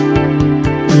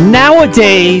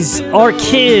Nowadays, our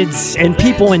kids and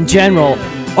people in general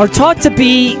are taught to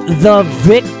be the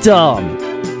victim.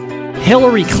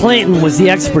 Hillary Clinton was the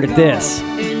expert at this.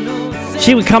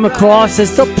 She would come across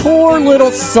as the poor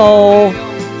little soul,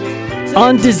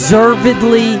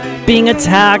 undeservedly being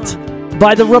attacked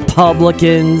by the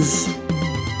Republicans,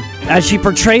 as she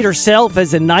portrayed herself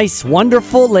as a nice,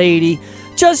 wonderful lady,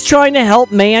 just trying to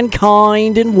help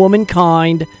mankind and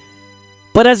womankind.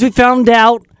 But as we found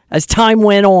out, as time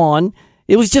went on,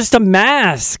 it was just a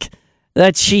mask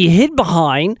that she hid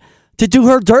behind to do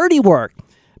her dirty work.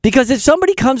 Because if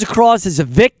somebody comes across as a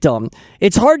victim,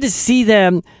 it's hard to see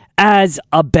them as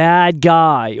a bad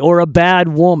guy or a bad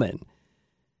woman.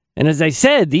 And as I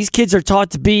said, these kids are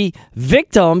taught to be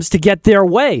victims to get their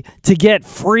way, to get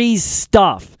free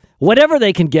stuff, whatever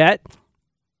they can get.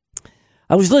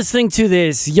 I was listening to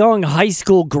this young high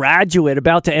school graduate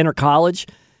about to enter college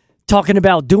talking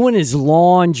about doing his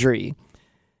laundry.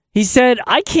 He said,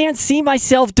 I can't see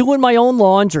myself doing my own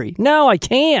laundry. No, I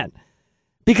can't,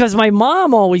 because my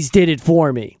mom always did it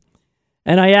for me.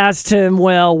 And I asked him,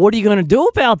 well, what are you going to do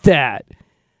about that?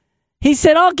 He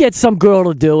said, I'll get some girl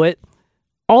to do it.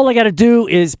 All I got to do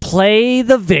is play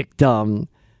the victim.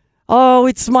 Oh,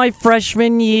 it's my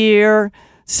freshman year.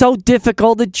 So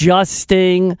difficult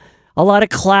adjusting. A lot of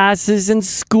classes and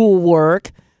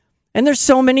schoolwork. And there's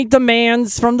so many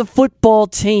demands from the football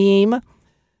team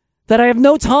that I have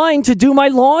no time to do my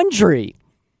laundry.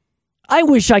 I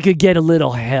wish I could get a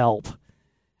little help.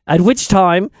 At which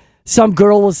time, some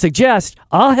girl will suggest,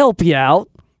 I'll help you out.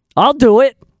 I'll do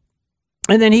it.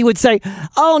 And then he would say,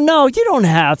 oh, no, you don't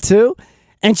have to.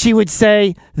 And she would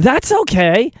say, that's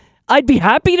okay. I'd be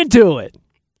happy to do it.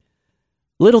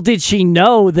 Little did she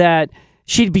know that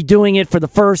she'd be doing it for the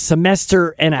first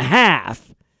semester and a half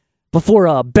before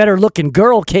a better-looking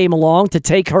girl came along to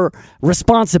take her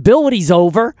responsibilities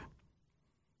over.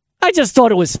 I just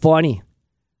thought it was funny.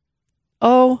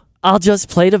 Oh, I'll just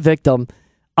play the victim.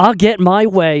 I'll get my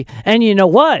way. And you know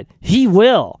what? He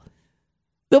will.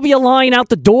 There'll be a line out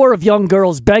the door of young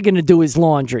girls begging to do his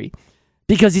laundry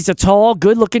because he's a tall,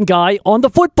 good-looking guy on the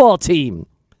football team.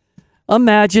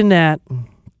 Imagine that.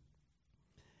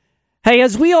 Hey,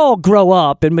 as we all grow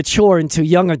up and mature into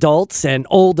young adults and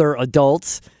older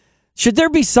adults, should there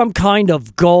be some kind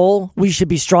of goal we should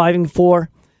be striving for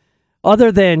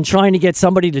other than trying to get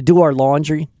somebody to do our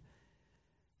laundry?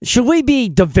 Should we be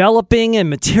developing and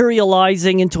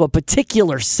materializing into a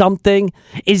particular something?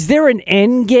 Is there an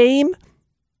end game?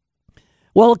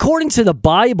 Well, according to the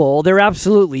Bible, there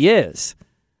absolutely is.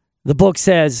 The book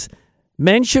says,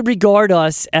 men should regard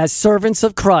us as servants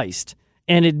of Christ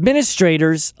and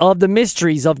administrators of the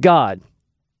mysteries of God.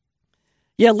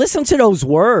 Yeah, listen to those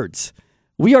words.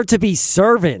 We are to be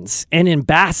servants and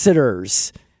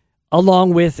ambassadors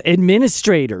along with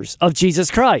administrators of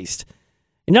Jesus Christ.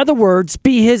 In other words,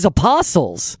 be his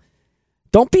apostles.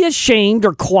 Don't be ashamed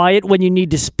or quiet when you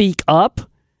need to speak up.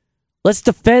 Let's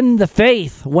defend the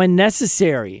faith when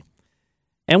necessary.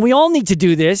 And we all need to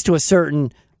do this to a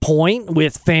certain point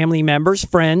with family members,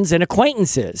 friends, and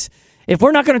acquaintances. If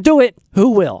we're not going to do it,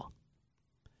 who will?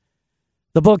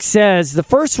 The book says the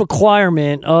first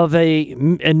requirement of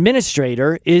an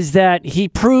administrator is that he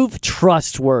prove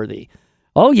trustworthy.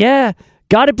 Oh, yeah,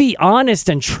 got to be honest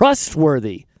and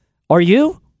trustworthy. Are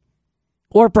you?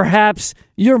 Or perhaps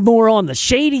you're more on the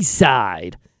shady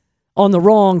side, on the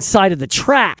wrong side of the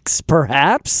tracks,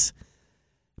 perhaps.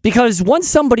 Because once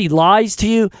somebody lies to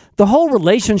you, the whole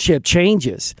relationship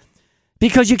changes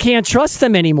because you can't trust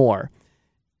them anymore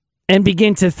and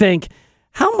begin to think,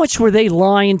 how much were they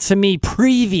lying to me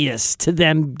previous to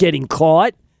them getting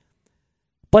caught?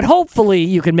 But hopefully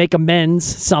you can make amends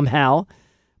somehow.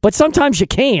 But sometimes you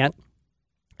can't.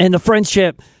 And the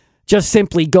friendship just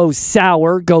simply goes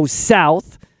sour, goes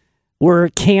south, where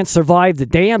it can't survive the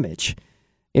damage.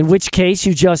 In which case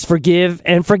you just forgive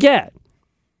and forget.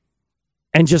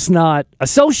 And just not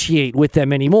associate with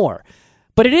them anymore.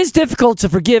 But it is difficult to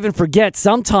forgive and forget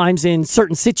sometimes in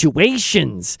certain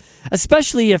situations,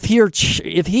 especially if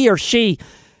he or she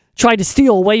tried to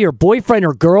steal away your boyfriend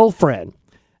or girlfriend.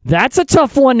 That's a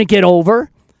tough one to get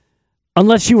over,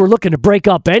 unless you were looking to break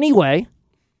up anyway.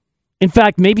 In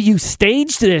fact, maybe you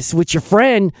staged this with your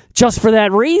friend just for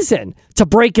that reason, to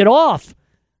break it off.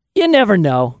 You never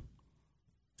know.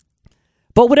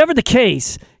 But whatever the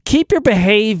case, keep your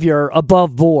behavior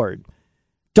above board.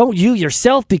 Don't you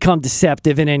yourself become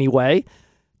deceptive in any way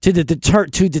to the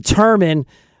determine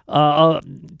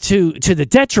to the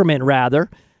detriment rather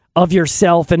of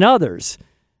yourself and others.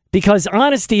 Because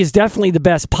honesty is definitely the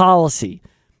best policy.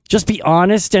 Just be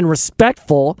honest and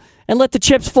respectful and let the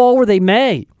chips fall where they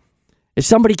may. If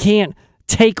somebody can't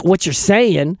take what you're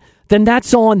saying, then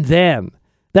that's on them.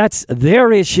 That's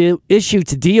their issue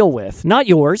to deal with, not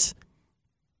yours.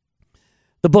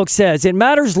 The book says, it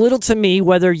matters little to me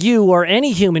whether you or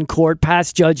any human court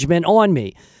pass judgment on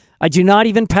me. I do not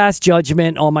even pass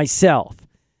judgment on myself.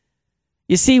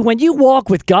 You see, when you walk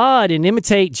with God and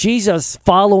imitate Jesus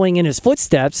following in his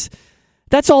footsteps,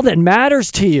 that's all that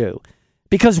matters to you.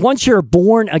 Because once you're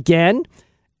born again,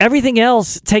 everything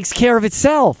else takes care of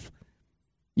itself.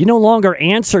 You no longer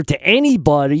answer to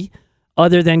anybody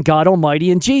other than God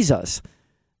Almighty and Jesus.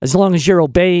 As long as you're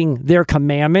obeying their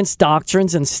commandments,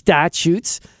 doctrines, and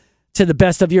statutes to the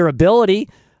best of your ability,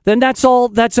 then that's all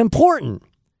that's important.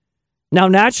 Now,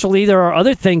 naturally, there are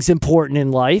other things important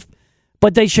in life,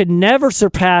 but they should never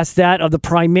surpass that of the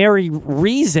primary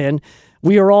reason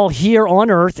we are all here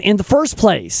on earth in the first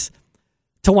place.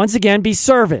 To once again be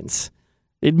servants,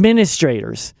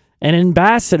 administrators, and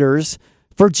ambassadors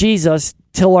for Jesus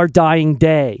till our dying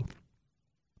day.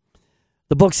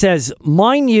 The book says,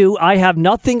 mind you, I have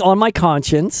nothing on my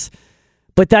conscience,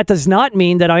 but that does not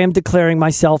mean that I am declaring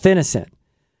myself innocent.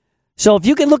 So if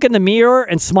you can look in the mirror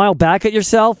and smile back at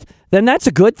yourself, then that's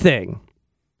a good thing.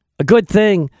 A good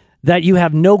thing that you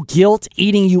have no guilt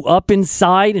eating you up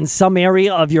inside in some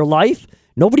area of your life.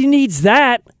 Nobody needs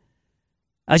that.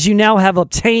 As you now have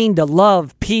obtained the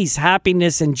love, peace,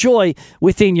 happiness, and joy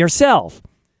within yourself,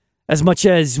 as much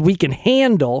as we can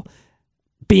handle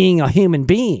being a human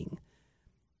being.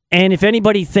 And if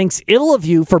anybody thinks ill of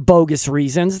you for bogus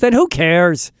reasons, then who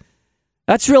cares?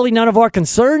 That's really none of our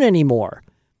concern anymore.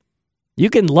 You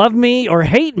can love me or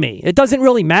hate me. It doesn't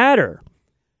really matter.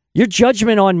 Your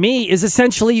judgment on me is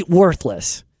essentially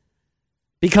worthless.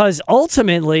 Because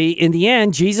ultimately, in the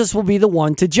end, Jesus will be the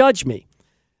one to judge me.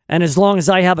 And as long as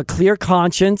I have a clear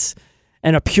conscience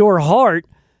and a pure heart,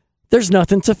 there's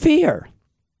nothing to fear.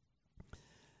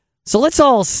 So let's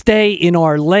all stay in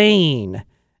our lane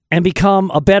and become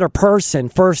a better person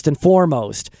first and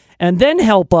foremost, and then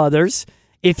help others,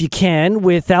 if you can,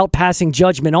 without passing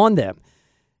judgment on them.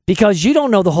 Because you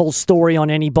don't know the whole story on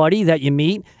anybody that you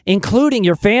meet, including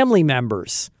your family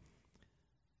members.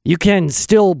 You can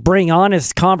still bring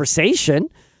honest conversation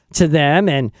to them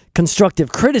and constructive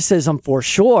criticism for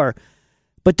sure,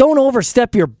 but don't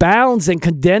overstep your bounds and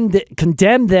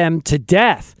condemn them to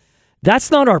death.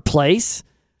 That's not our place.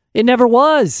 It never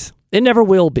was. It never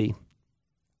will be.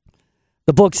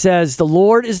 The book says, the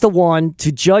Lord is the one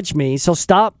to judge me, so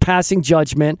stop passing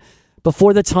judgment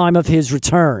before the time of his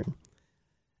return.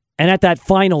 And at that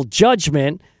final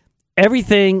judgment,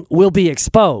 everything will be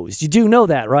exposed. You do know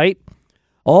that, right?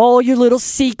 All your little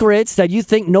secrets that you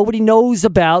think nobody knows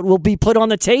about will be put on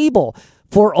the table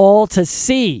for all to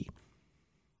see.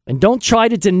 And don't try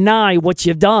to deny what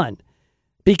you've done,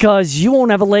 because you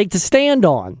won't have a leg to stand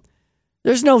on.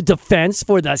 There's no defense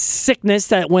for the sickness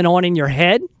that went on in your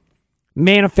head,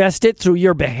 manifested through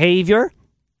your behavior.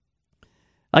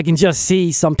 I can just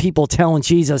see some people telling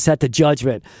Jesus at the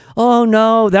judgment, oh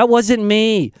no, that wasn't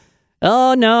me.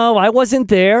 Oh no, I wasn't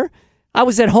there. I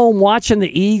was at home watching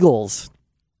the Eagles.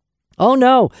 Oh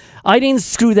no, I didn't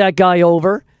screw that guy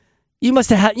over. You must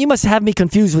have me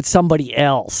confused with somebody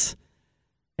else.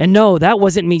 And no, that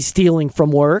wasn't me stealing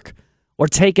from work or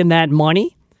taking that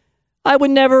money. I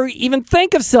would never even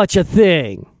think of such a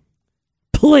thing.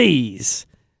 Please,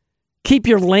 keep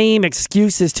your lame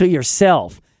excuses to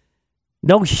yourself.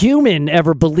 No human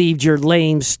ever believed your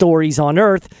lame stories on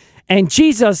earth, and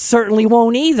Jesus certainly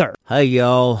won't either. Hey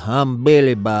y'all, I'm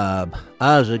Billy Bob.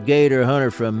 I was a gator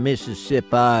hunter from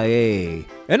Mississippi.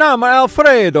 And I'm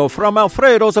Alfredo from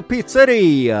Alfredo's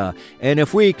Pizzeria. And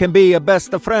if we can be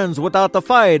best of friends without the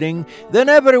fighting, then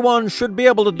everyone should be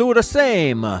able to do the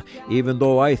same. Even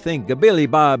though I think Billy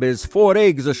Bob is 4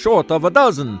 eggs short of a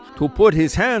dozen to put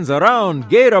his hands around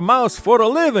gator mouse for a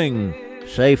living.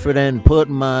 Safer than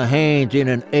putting my hands in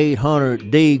an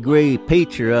 800-degree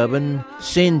pizza oven,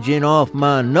 singeing off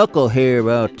my knuckle hair,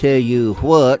 I'll tell you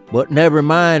what. But never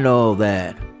mind all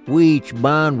that. We each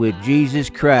bond with Jesus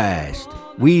Christ.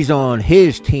 We's on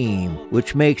his team,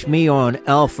 which makes me on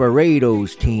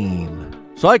Alfredo's team.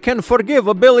 So I can forgive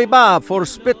Billy Bob for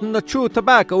spitting the chew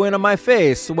tobacco into my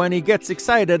face when he gets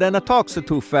excited and talks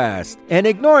too fast, and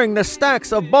ignoring the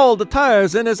stacks of bald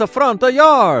tires in his front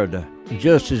yard.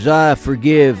 Just as I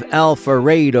forgive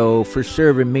Alfredo for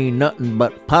serving me nothing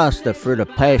but pasta for the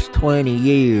past 20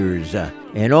 years,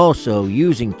 and also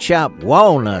using chopped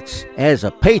walnuts as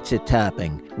a pizza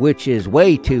topping, which is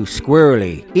way too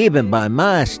squirrely, even by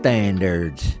my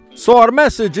standards. So our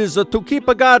message is to keep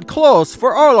God close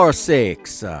for all our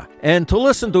sakes, and to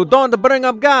listen to Don't Bring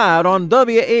Up God on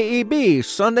WAEB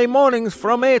Sunday mornings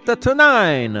from 8 to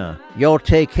 9. Y'all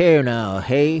take care now,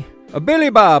 hey? Billy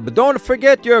Bob, don't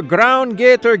forget your ground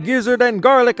gator, gizzard, and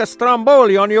garlic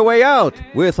stromboli on your way out,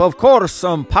 with, of course,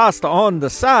 some pasta on the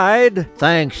side.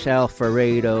 Thanks,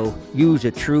 Alfredo. You's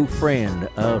a true friend,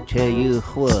 I'll tell you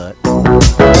what.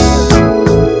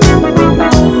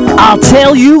 I'll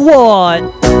tell you what.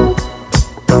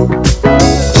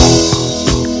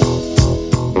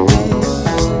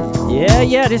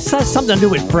 Yeah, this has something to do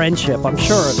with friendship, I'm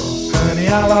sure of it. Honey,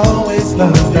 I'll always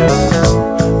love you.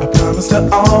 I promise to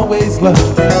always love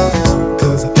you.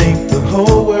 'Cause I think the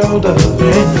whole world of you,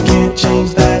 and you can't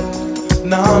change that.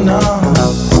 No,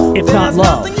 no. If not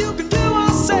love. You can do or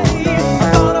say.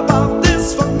 I thought about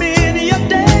this for many a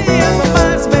day, and my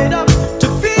mind's made up to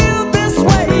feel this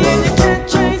way, and you can't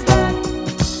change that.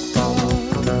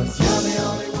 'Cause you're the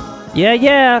only one.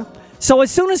 Yeah. So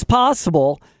as soon as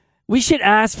possible, we should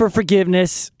ask for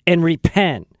forgiveness and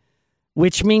repent,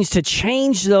 which means to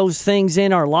change those things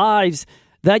in our lives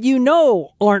that you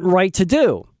know aren't right to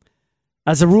do.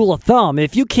 As a rule of thumb,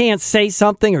 if you can't say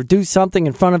something or do something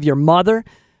in front of your mother,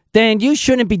 then you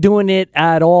shouldn't be doing it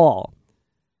at all.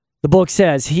 The book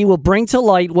says, he will bring to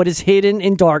light what is hidden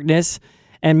in darkness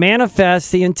and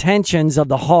manifest the intentions of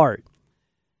the heart.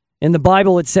 In the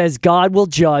Bible, it says God will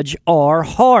judge our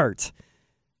heart.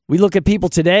 We look at people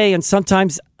today and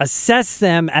sometimes assess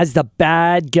them as the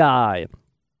bad guy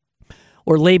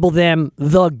or label them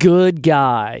the good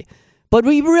guy. But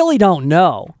we really don't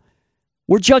know.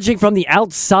 We're judging from the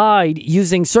outside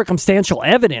using circumstantial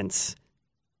evidence.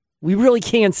 We really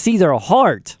can't see their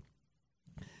heart.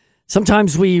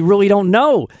 Sometimes we really don't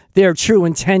know their true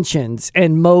intentions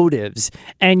and motives.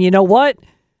 And you know what?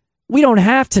 We don't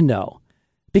have to know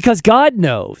because God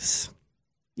knows.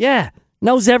 Yeah.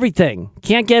 Knows everything.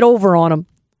 Can't get over on him.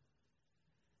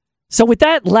 So with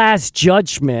that last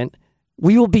judgment,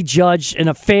 we will be judged in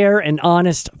a fair and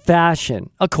honest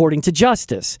fashion, according to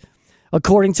justice,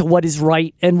 according to what is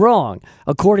right and wrong,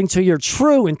 according to your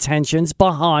true intentions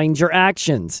behind your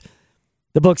actions.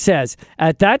 The book says,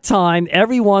 at that time,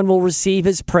 everyone will receive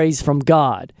his praise from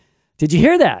God. Did you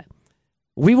hear that?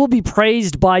 We will be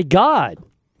praised by God.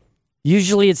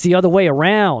 Usually it's the other way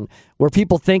around, where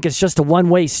people think it's just a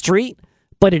one-way street.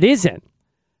 But it isn't.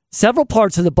 Several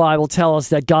parts of the Bible tell us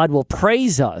that God will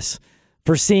praise us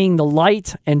for seeing the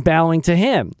light and bowing to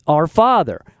him, our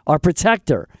Father, our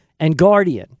protector and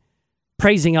guardian,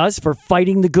 praising us for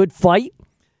fighting the good fight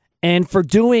and for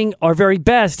doing our very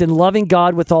best in loving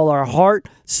God with all our heart,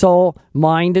 soul,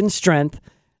 mind, and strength,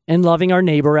 and loving our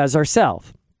neighbor as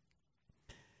ourselves.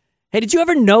 Hey, did you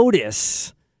ever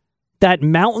notice that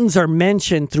mountains are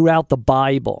mentioned throughout the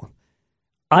Bible?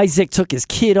 Isaac took his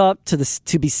kid up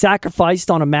to be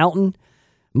sacrificed on a mountain.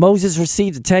 Moses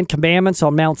received the 10 Commandments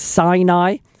on Mount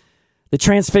Sinai. The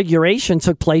Transfiguration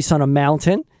took place on a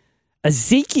mountain.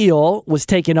 Ezekiel was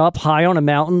taken up high on a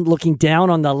mountain, looking down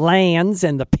on the lands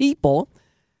and the people.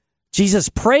 Jesus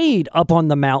prayed up on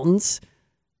the mountains,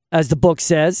 as the book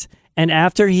says, and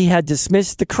after he had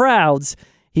dismissed the crowds,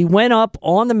 he went up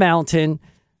on the mountain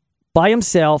by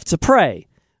himself to pray.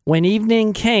 When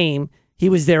evening came, he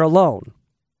was there alone.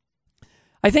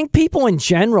 I think people in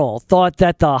general thought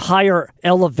that the higher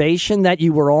elevation that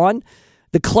you were on,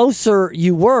 the closer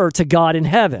you were to God in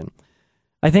heaven.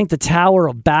 I think the Tower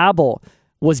of Babel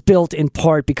was built in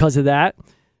part because of that,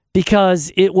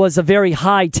 because it was a very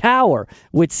high tower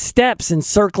with steps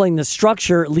encircling the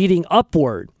structure leading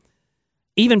upward.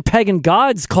 Even pagan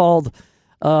gods called,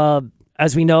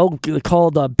 as we know,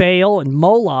 called Baal and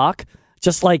Moloch,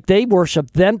 just like they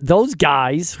worshiped them, those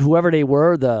guys, whoever they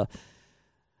were, the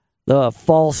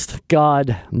false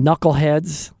god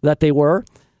knuckleheads that they were,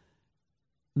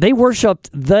 they worshipped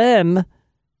them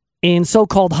in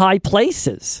so-called high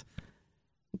places.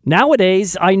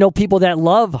 Nowadays, I know people that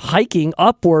love hiking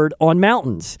upward on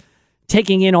mountains,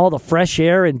 taking in all the fresh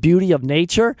air and beauty of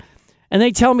nature, and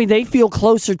they tell me they feel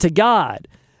closer to God.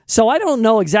 So I don't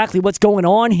know exactly what's going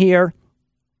on here.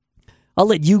 I'll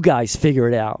let you guys figure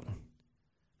it out.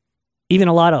 Even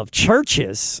a lot of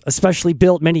churches, especially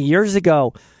built many years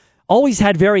ago, always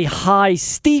had very high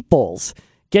steeples,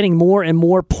 getting more and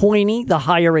more pointy the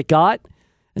higher it got.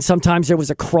 And sometimes there was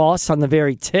a cross on the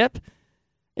very tip.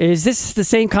 Is this the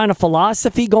same kind of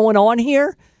philosophy going on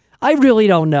here? I really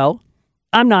don't know.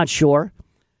 I'm not sure.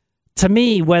 To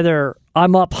me, whether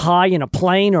I'm up high in a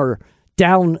plane or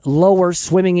down lower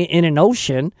swimming in an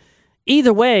ocean,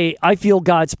 either way, I feel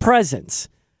God's presence.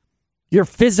 Your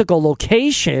physical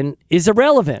location is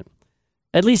irrelevant,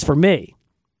 at least for me.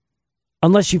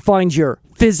 Unless you find your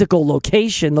physical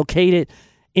location located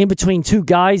in between two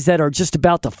guys that are just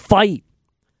about to fight,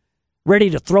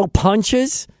 ready to throw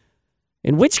punches,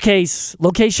 in which case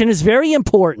location is very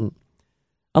important.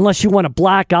 Unless you want a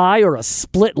black eye or a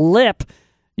split lip,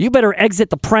 you better exit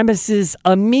the premises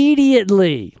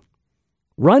immediately.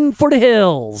 Run for the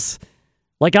hills,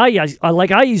 like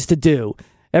I used to do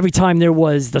every time there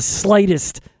was the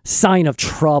slightest sign of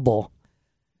trouble.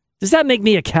 Does that make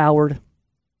me a coward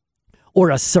or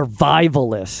a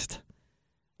survivalist?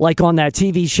 Like on that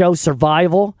TV show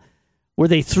Survival, where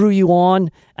they threw you on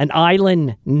an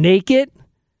island naked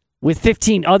with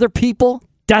 15 other people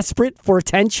desperate for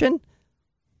attention?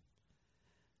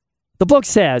 The book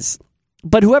says,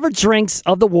 "But whoever drinks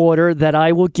of the water that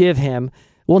I will give him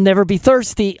will never be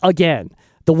thirsty again.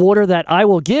 The water that I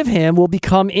will give him will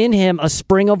become in him a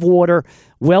spring of water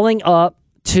welling up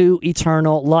to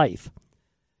eternal life."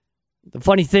 The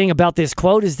funny thing about this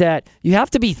quote is that you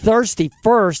have to be thirsty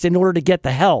first in order to get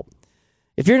the help.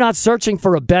 If you're not searching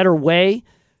for a better way,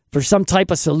 for some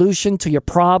type of solution to your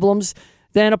problems,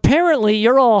 then apparently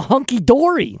you're all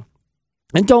hunky-dory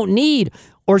and don't need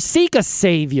or seek a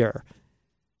savior.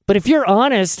 But if you're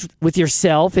honest with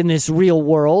yourself in this real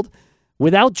world,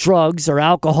 without drugs or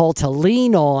alcohol to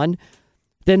lean on,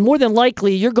 then more than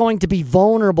likely you're going to be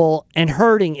vulnerable and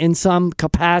hurting in some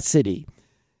capacity,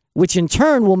 which in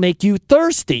turn will make you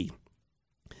thirsty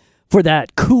for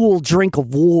that cool drink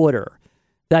of water,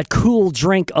 that cool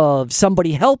drink of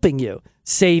somebody helping you,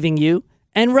 saving you,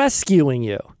 and rescuing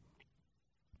you.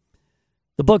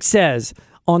 The book says,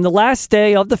 "On the last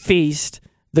day of the feast,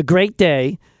 the great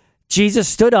day, Jesus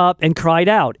stood up and cried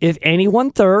out, 'If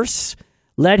anyone thirsts,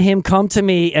 let him come to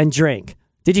me and drink.'"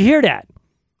 Did you hear that?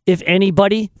 If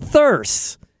anybody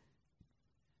thirsts.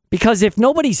 Because if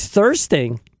nobody's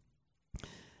thirsting,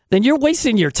 then you're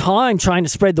wasting your time trying to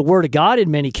spread the word of God in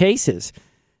many cases,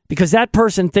 because that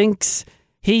person thinks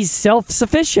he's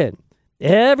self-sufficient.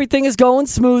 Everything is going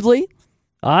smoothly.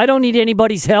 I don't need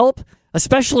anybody's help,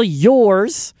 especially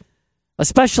yours,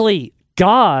 especially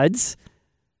God's.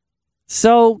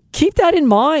 So keep that in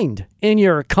mind in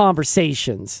your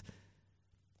conversations.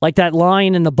 Like that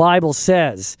line in the Bible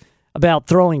says about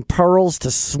throwing pearls to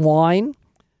swine.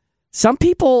 Some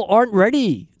people aren't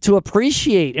ready to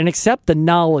appreciate and accept the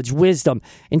knowledge, wisdom,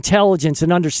 intelligence,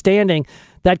 and understanding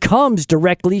that comes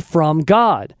directly from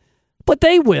God. But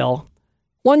they will.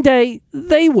 One day,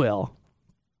 they will.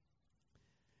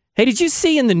 Hey, did you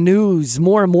see in the news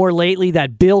more and more lately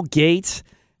that Bill Gates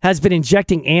has been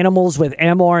injecting animals with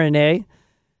mRNA?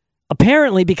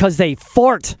 Apparently because they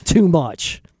fart too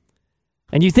much.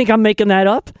 And you think I'm making that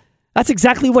up? That's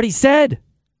exactly what he said.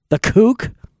 The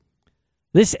kook.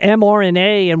 This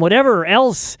mRNA and whatever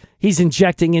else he's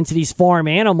injecting into these farm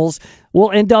animals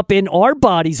will end up in our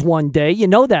bodies one day. You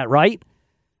know that, right?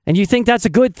 And you think that's a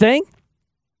good thing?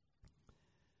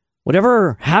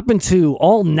 Whatever happened to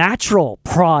all natural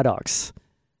products,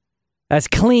 as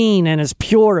clean and as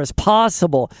pure as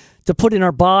possible to put in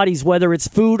our bodies, whether it's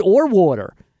food or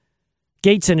water?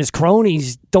 Gates and his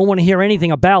cronies don't want to hear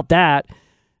anything about that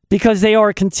because they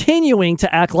are continuing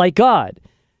to act like God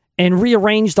and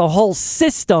rearrange the whole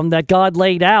system that God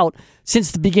laid out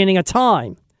since the beginning of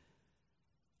time.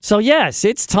 So yes,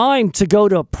 it's time to go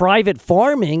to private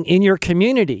farming in your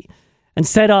community and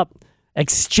set up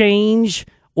exchange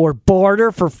or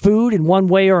barter for food in one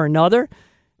way or another,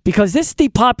 because this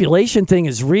depopulation thing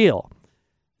is real.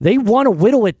 They want to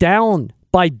whittle it down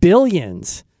by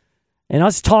billions. And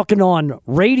us talking on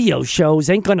radio shows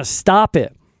ain't going to stop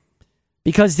it,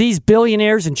 because these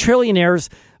billionaires and trillionaires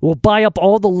will buy up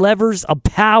all the levers of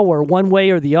power one way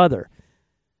or the other.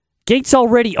 Gates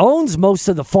already owns most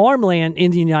of the farmland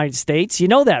in the United States. You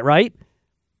know that, right?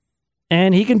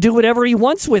 And he can do whatever he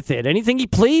wants with it, anything he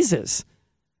pleases.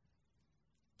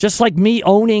 Just like me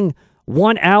owning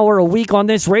 1 hour a week on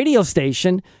this radio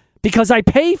station because I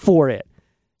pay for it.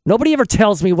 Nobody ever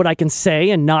tells me what I can say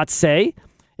and not say.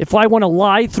 If I want to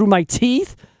lie through my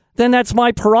teeth, then that's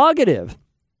my prerogative.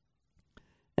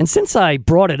 And since I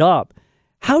brought it up,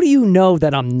 how do you know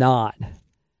that I'm not?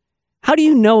 How do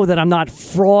you know that I'm not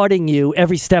frauding you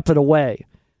every step of the way?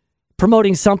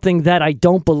 Promoting something that I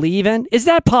don't believe in? Is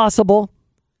that possible?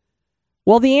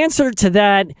 Well, the answer to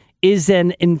that is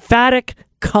an emphatic,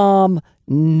 calm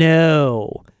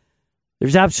no.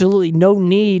 There's absolutely no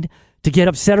need to get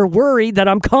upset or worried that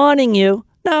I'm conning you.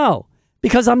 No,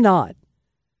 because I'm not.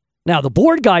 Now, the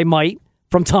board guy might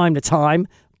from time to time,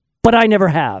 but I never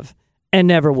have and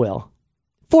never will.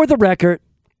 For the record.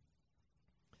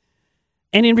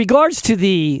 And in regards to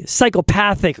the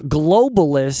psychopathic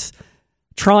globalists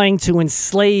trying to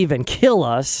enslave and kill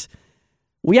us,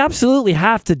 we absolutely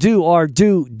have to do our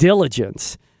due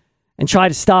diligence and try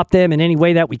to stop them in any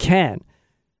way that we can.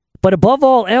 But above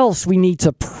all else, we need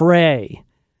to pray,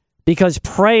 because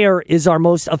prayer is our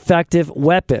most effective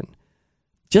weapon.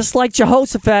 just like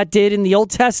Jehoshaphat did in the Old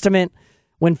Testament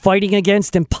when fighting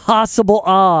against impossible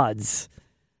odds.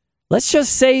 Let's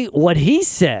just say what he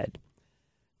said,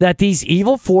 that these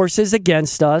evil forces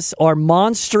against us are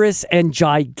monstrous and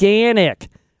gigantic.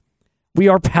 We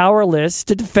are powerless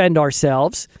to defend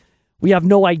ourselves. We have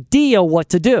no idea what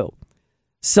to do.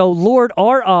 So, Lord,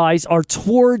 our eyes are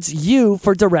towards you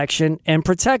for direction and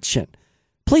protection.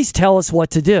 Please tell us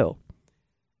what to do.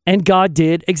 And God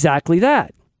did exactly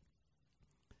that.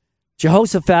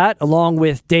 Jehoshaphat, along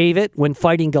with David, when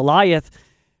fighting Goliath,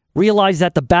 realized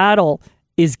that the battle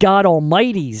is God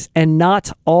Almighty's and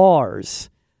not ours.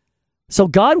 So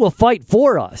God will fight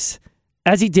for us,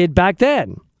 as he did back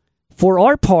then. For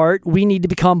our part, we need to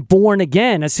become born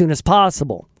again as soon as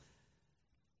possible.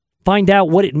 Find out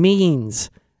what it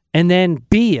means, and then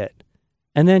be it,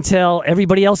 and then tell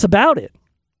everybody else about it.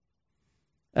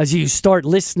 As you start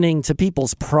listening to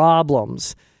people's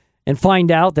problems and find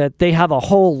out that they have a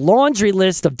whole laundry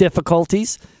list of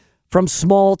difficulties, from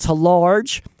small to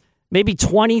large, maybe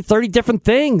 20, 30 different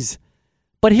things.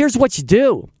 But here's what you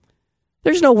do.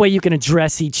 There's no way you can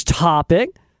address each topic.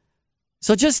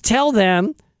 So just tell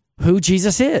them who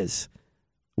Jesus is,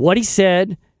 what he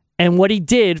said, and what he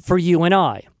did for you and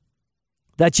I.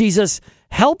 That Jesus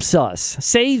helps us,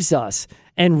 saves us,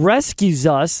 and rescues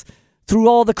us through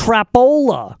all the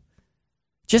crapola.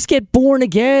 Just get born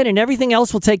again and everything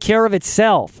else will take care of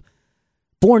itself.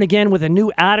 Born again with a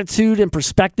new attitude and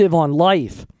perspective on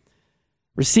life.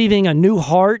 Receiving a new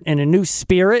heart and a new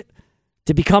spirit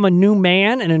to become a new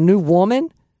man and a new woman.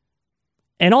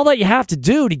 And all that you have to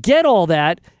do to get all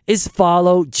that is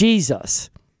follow Jesus.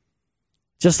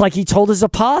 Just like he told his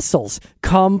apostles,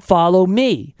 come follow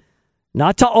me.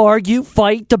 Not to argue,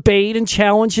 fight, debate, and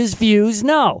challenge his views.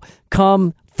 No,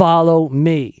 come follow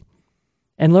me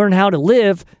and learn how to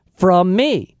live from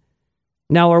me.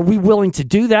 Now, are we willing to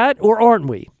do that or aren't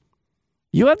we?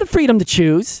 You have the freedom to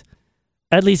choose.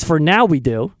 At least for now we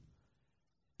do.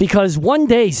 Because one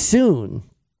day soon,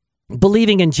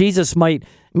 believing in Jesus might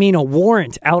mean a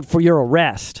warrant out for your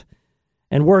arrest.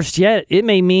 And worse yet, it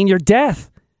may mean your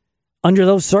death. Under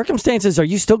those circumstances, are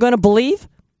you still going to believe?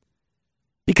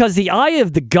 Because the eye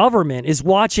of the government is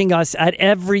watching us at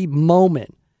every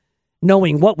moment,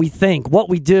 knowing what we think, what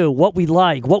we do, what we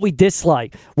like, what we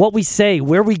dislike, what we say,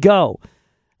 where we go.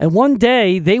 And one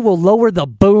day they will lower the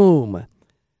boom.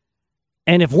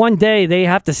 And if one day they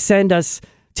have to send us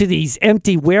to these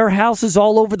empty warehouses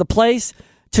all over the place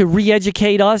to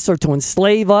re-educate us or to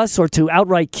enslave us or to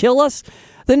outright kill us,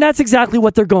 then that's exactly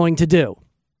what they're going to do.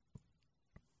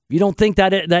 You don't think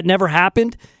that that never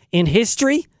happened in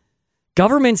history?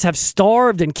 Governments have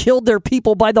starved and killed their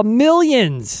people by the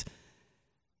millions.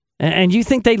 And you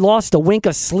think they lost a wink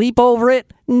of sleep over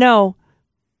it? No,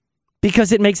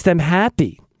 because it makes them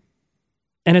happy.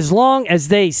 And as long as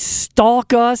they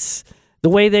stalk us the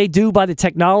way they do by the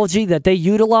technology that they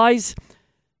utilize,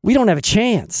 we don't have a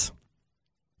chance.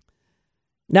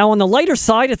 Now, on the lighter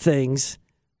side of things,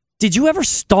 did you ever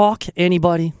stalk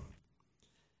anybody?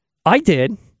 I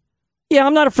did. Yeah,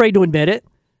 I'm not afraid to admit it.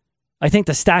 I think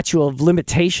the statute of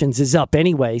limitations is up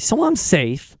anyway, so I'm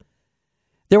safe.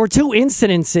 There were two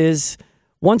incidences,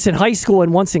 once in high school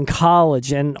and once in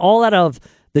college, and all out of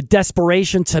the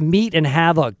desperation to meet and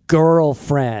have a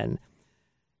girlfriend.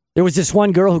 There was this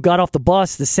one girl who got off the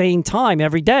bus the same time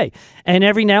every day, and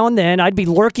every now and then I'd be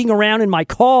lurking around in my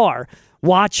car,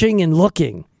 watching and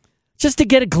looking, just to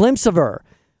get a glimpse of her,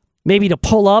 maybe to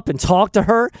pull up and talk to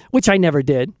her, which I never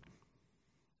did.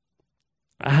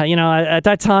 At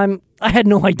that time, I had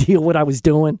no idea what I was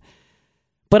doing.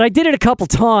 But I did it a couple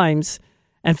times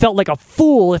and felt like a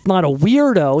fool, if not a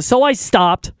weirdo. So I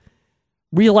stopped,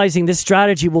 realizing this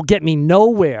strategy will get me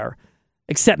nowhere,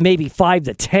 except maybe 5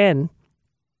 to 10.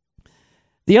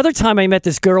 The other time I met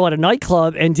this girl at a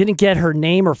nightclub and didn't get her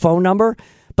name or phone number,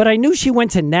 but I knew she went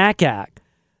to NACAC.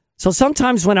 So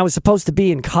sometimes when I was supposed to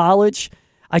be in college,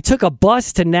 I took a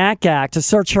bus to NACAC to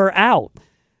search her out,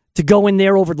 to go in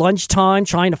there over lunchtime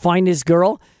trying to find this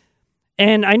girl.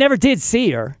 And I never did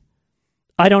see her.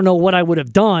 I don't know what I would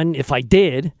have done if I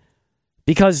did,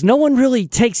 because no one really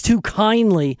takes too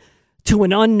kindly to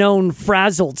an unknown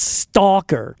frazzled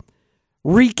stalker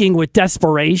reeking with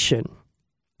desperation.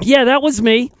 Yeah, that was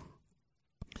me.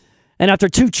 And after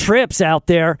 2 trips out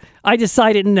there, I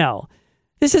decided, no,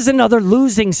 this is another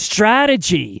losing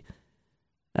strategy.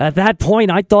 At that point,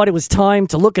 I thought it was time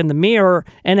to look in the mirror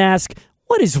and ask,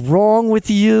 what is wrong with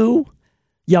you,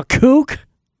 you kook?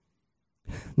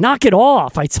 Knock it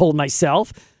off, I told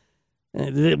myself,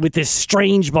 with this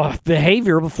strange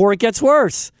behavior before it gets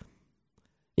worse.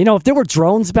 If there were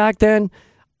drones back then,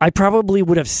 I probably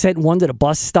would have sent one to the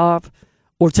bus stop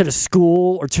or to the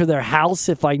school or to their house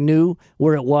if I knew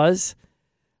where it was.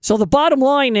 So the bottom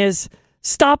line is,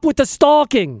 stop with the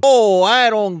stalking. Oh,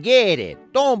 I don't get it.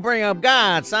 Don't Bring Up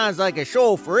God sounds like a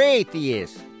show for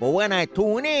atheists. But when I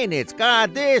tune in, it's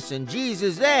God this and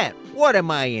Jesus that. What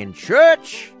am I, in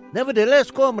church?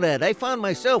 Nevertheless, comrade, I found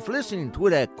myself listening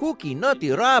to that kooky, nutty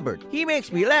Robert. He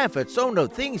makes me laugh at some of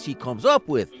the things he comes up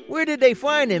with. Where did they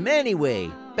find him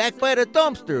anyway? Back by the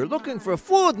dumpster, looking for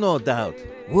food, no doubt.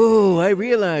 Whoa, I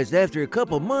realized after a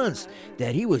couple months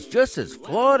that he was just as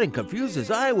flawed and confused as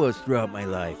I was throughout my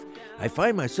life. I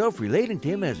find myself relating to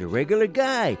him as a regular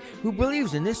guy who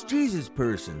believes in this Jesus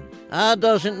person. I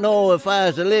doesn't know if I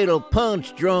was a little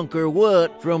punch drunk or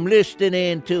what from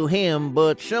listening to him,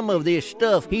 but some of this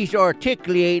stuff he's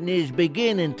articulating is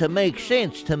beginning to make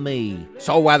sense to me.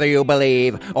 So whether you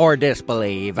believe or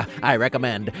disbelieve, I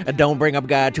recommend Don't Bring Up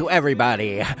God to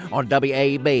everybody on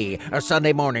WAB,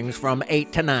 Sunday mornings from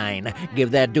 8 to 9.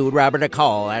 Give that dude Robert a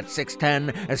call at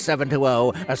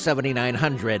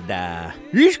 610-720-7900.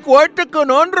 He's quite the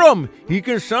conundrum. He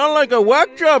can sound like a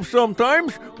whack job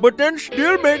sometimes, but then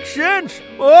still make sense.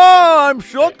 Oh, I'm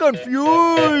so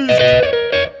confused.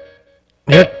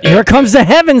 Here comes the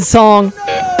heaven song.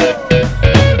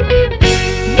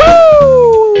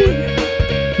 Woo!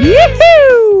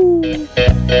 Yoo-hoo!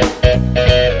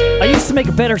 I used to make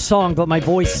a better song, but my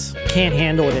voice can't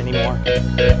handle it anymore.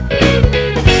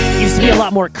 It used to be a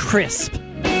lot more crisp.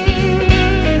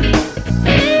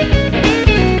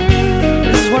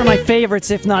 One of my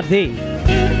favorites, if not the.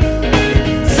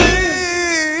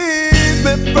 Save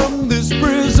me from this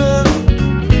prison.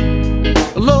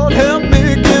 Lord, help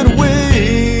me get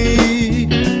away.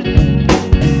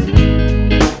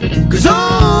 'Cause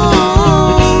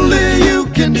only you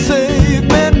can save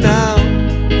me now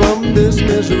from this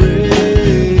misery.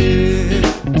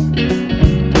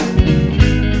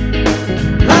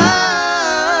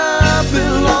 I've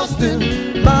been lost in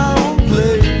my own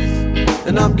place,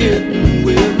 and I'm getting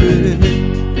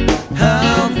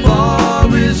how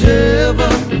far is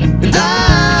heaven? And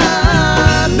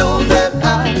I know that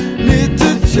I need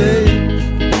to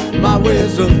change my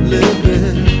ways of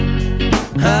living.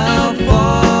 How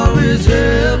far is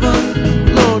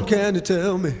heaven? Lord, can you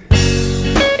tell me?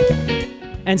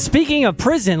 And speaking of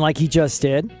prison, like he just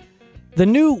did, the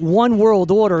new One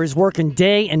World Order is working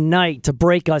day and night to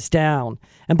break us down.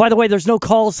 And by the way, there's no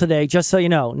calls today, just so you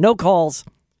know. No calls.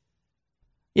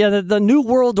 Yeah, the New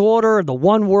World Order, the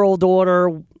One World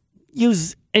Order,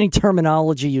 use any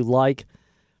terminology you like.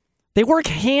 They work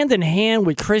hand in hand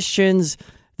with Christians,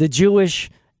 the Jewish,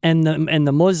 and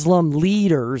the Muslim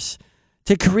leaders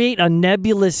to create a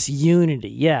nebulous unity.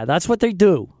 Yeah, that's what they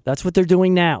do. That's what they're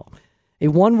doing now. A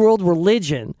one world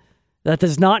religion that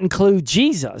does not include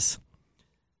Jesus.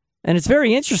 And it's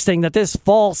very interesting that this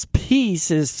false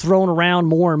peace is thrown around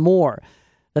more and more.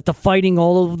 That the fighting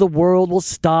all over the world will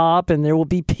stop and there will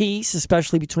be peace,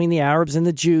 especially between the Arabs and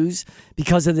the Jews,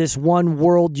 because of this one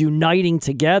world uniting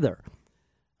together.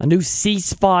 A new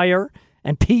ceasefire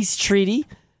and peace treaty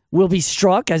will be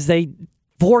struck as they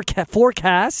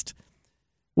forecast,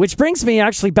 which brings me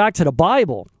actually back to the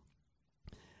Bible.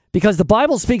 Because the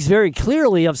Bible speaks very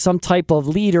clearly of some type of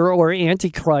leader or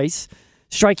antichrist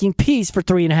striking peace for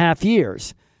 3.5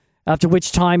 years, after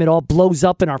which time it all blows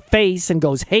up in our face and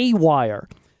goes haywire,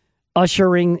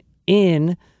 ushering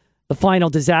in the final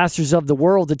disasters of the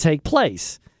world to take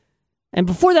place. And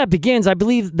before that begins, I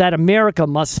believe that America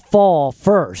must fall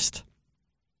first,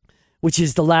 which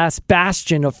is the last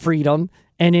bastion of freedom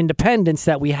and independence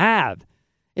that we have.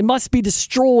 It must be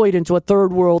destroyed into a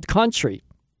third world country.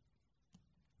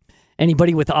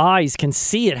 Anybody with eyes can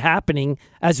see it happening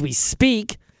as we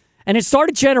speak, and it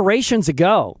started generations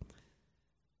ago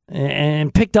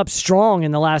and picked up strong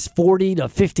in the last 40 to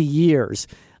 50 years,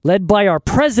 led by our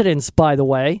presidents, by the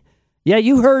way. Yeah,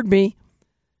 you heard me.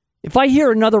 If I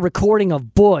hear another recording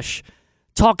of Bush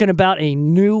talking about a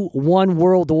new one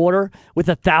world order with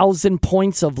 1,000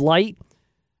 points of light,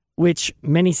 which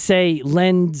many say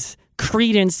lends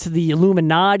credence to the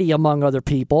Illuminati, among other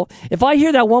people, if I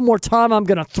hear that one more time, I'm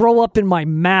going to throw up in my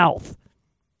mouth.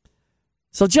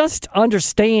 So just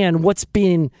understand what's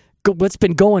been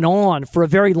going on for a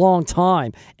very long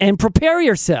time and prepare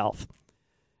yourself.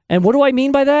 And what do I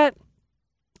mean by that?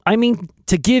 I mean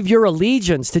to give your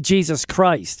allegiance to Jesus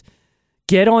Christ.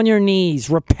 Get on your knees,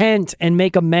 repent and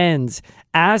make amends,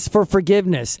 ask for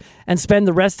forgiveness, and spend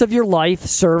the rest of your life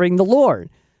serving the Lord.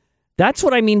 That's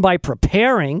what I mean by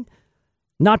preparing,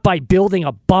 not by building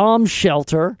a bomb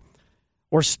shelter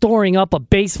or storing up a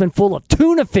basement full of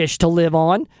tuna fish to live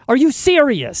on. Are you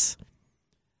serious?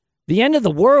 The end of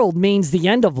the world means the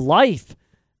end of life,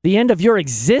 the end of your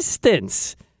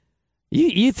existence.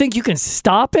 You think you can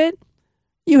stop it?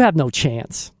 You have no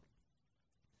chance.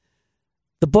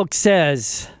 The book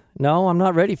says, no, I'm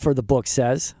not ready for the book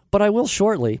says, but I will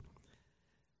shortly.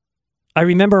 I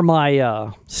remember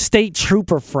my state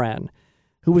trooper friend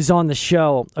who was on the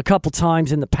show a couple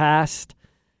times in the past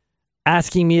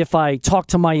asking me if I talked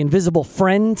to my invisible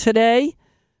friend today,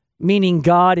 meaning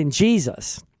God and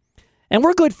Jesus. And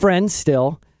we're good friends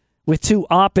still with two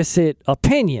opposite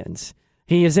opinions.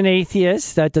 He is an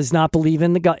atheist that does not believe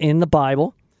in the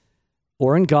Bible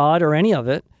or in God or any of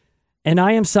it. And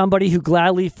I am somebody who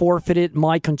gladly forfeited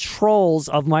my controls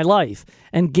of my life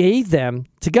and gave them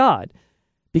to God.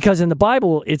 Because in the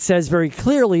Bible, it says very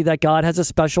clearly that God has a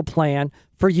special plan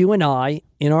for you and I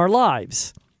in our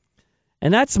lives.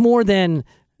 And that's more than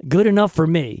good enough for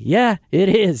me. Yeah, it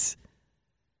is.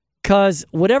 Because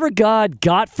whatever God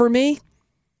got for me,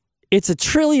 it's a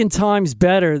trillion times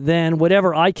better than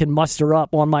whatever I can muster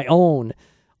up on my own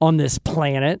on this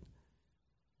planet.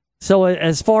 So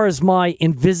as far as my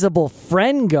invisible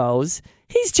friend goes,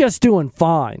 he's just doing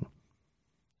fine.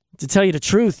 To tell you the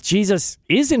truth, Jesus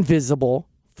is invisible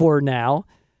for now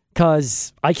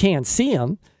because I can't see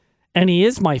him, and he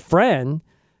is my friend.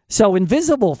 So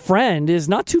invisible friend is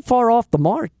not too far off the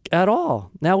mark at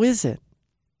all. Now, is it?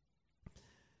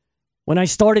 When I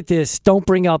started this Don't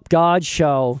Bring Up God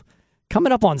show,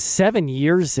 coming up on 7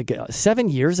 years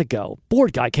ago,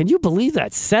 board guy, can you believe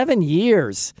that? 7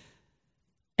 years.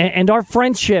 And our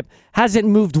friendship hasn't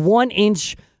moved 1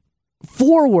 inch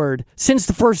forward since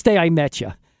the first day I met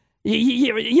you.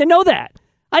 You know that.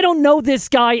 I don't know this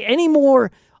guy anymore,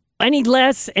 any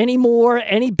less, any more,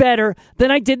 any better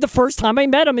than I did the first time I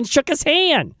met him and shook his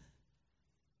hand.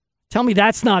 Tell me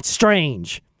that's not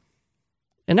strange.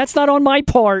 And that's not on my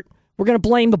part. We're going to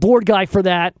blame the board guy for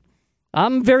that.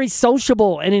 I'm very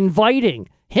sociable and inviting.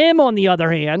 Him, on the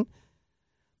other hand,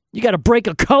 you got to break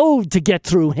a code to get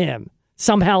through him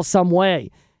somehow, some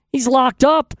way. He's locked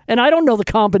up, and I don't know the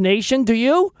combination. Do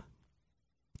you?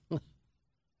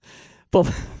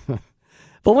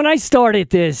 But when I started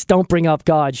this Don't Bring Up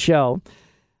God show,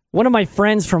 one of my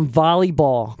friends from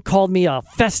volleyball called me a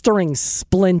festering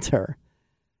splinter.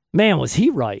 Man, was he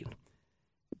right.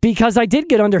 Because I did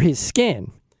get under his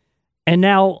skin, and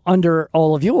now under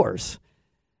all of yours.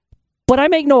 But I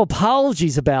make no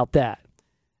apologies about that.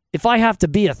 If I have to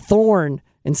be a thorn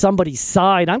in somebody's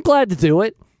side, I'm glad to do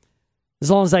it, as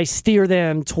long as I steer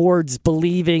them towards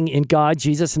believing in God,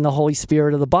 Jesus, and the Holy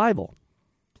Spirit of the Bible.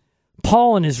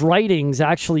 Paul in his writings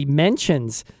actually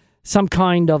mentions some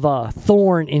kind of a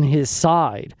thorn in his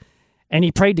side, and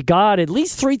he prayed to God at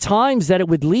least 3 times that it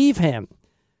would leave him.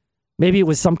 Maybe it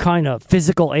was some kind of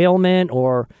physical ailment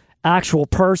or actual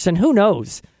person, who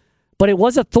knows? But it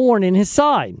was a thorn in his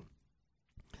side.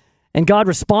 And God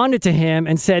responded to him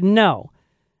and said, no,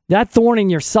 that thorn in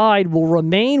your side will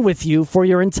remain with you for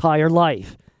your entire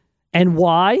life. And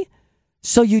why?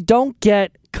 So you don't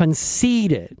get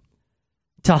conceited,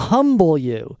 to humble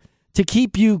you, to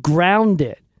keep you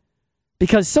grounded.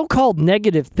 Because so-called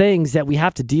negative things that we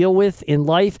have to deal with in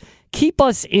life keep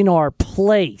us in our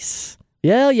place.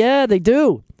 Yeah, they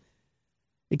do.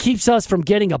 It keeps us from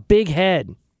getting a big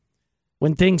head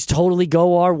when things totally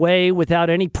go our way without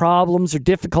any problems or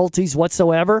difficulties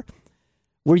whatsoever,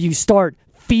 where you start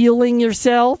feeling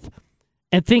yourself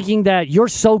and thinking that you're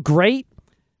so great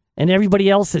and everybody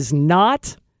else is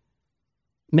not.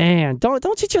 Man,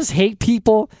 don't you just hate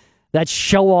people that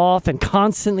show off and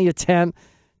constantly attempt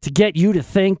to get you to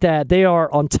think that they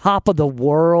are on top of the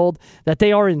world, that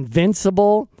they are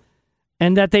invincible,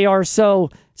 and that they are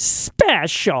so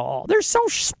special? They're so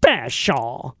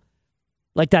special.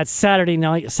 Like that Saturday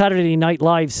Night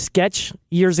Live sketch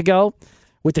years ago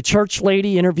with the church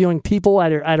lady interviewing people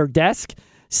at her desk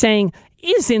saying,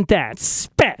 "Isn't that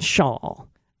special?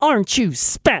 Aren't you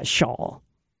special?"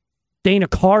 Dana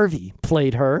Carvey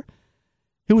played her,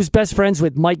 who was best friends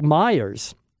with Mike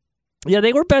Myers. Yeah,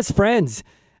 they were best friends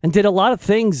and did a lot of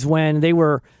things when they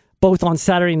were both on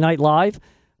Saturday Night Live.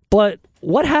 But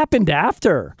what happened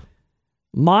after?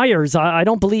 Myers, I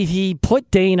don't believe he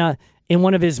put Dana in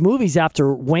one of his movies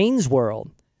after Wayne's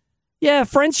World. Yeah,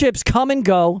 friendships come and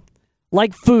go,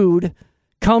 like food,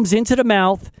 comes into the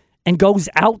mouth and goes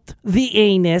out the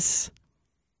anus.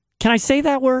 Can I say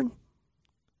that word?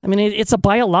 I mean, it's a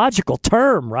biological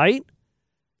term, right?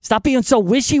 Stop being so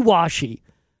wishy-washy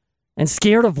and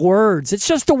scared of words. It's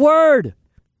just a word.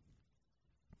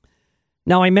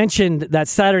 Now, I mentioned that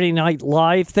Saturday Night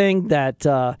Live thing, that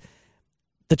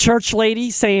the church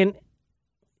lady saying,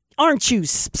 "Aren't you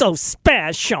so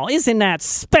special? Isn't that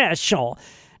special?"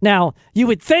 Now, you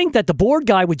would think that the board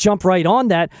guy would jump right on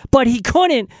that, but he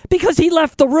couldn't because he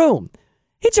left the room.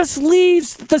 He just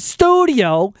leaves the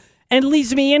studio and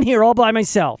leaves me in here all by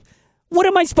myself. What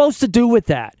am I supposed to do with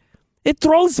that? It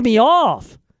throws me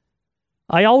off.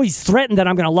 I always threaten that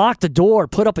I'm going to lock the door,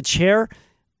 put up a chair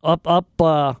up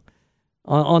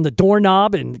on the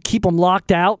doorknob and keep them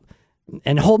locked out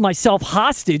and hold myself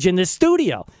hostage in this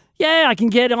studio. Yeah, I can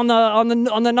get on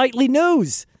the nightly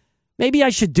news. Maybe I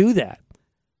should do that.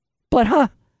 But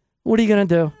what are you going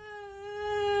to do?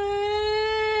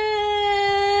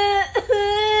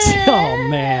 Oh,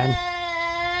 man.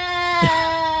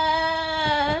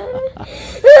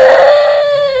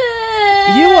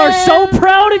 You are so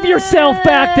proud of yourself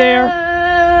back there.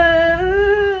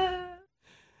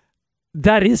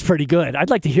 That is pretty good. I'd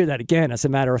like to hear that again, as a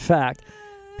matter of fact.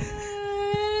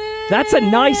 That's a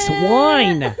nice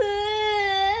whine.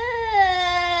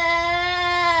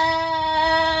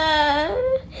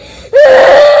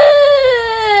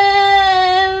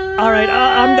 All right,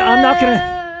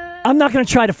 I'm not gonna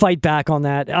try to fight back on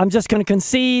that. I'm just gonna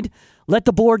concede. Let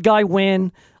the board guy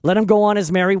win. Let him go on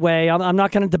his merry way. I'm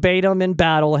not gonna debate him and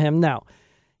battle him. No,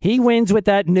 he wins with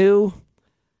that new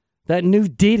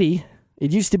ditty.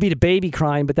 It used to be the baby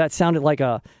crying, but that sounded like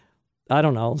a, I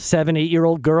don't know,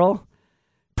 7-8-year-old girl.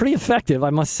 Pretty effective, I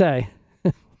must say.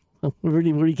 Where do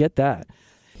you get that?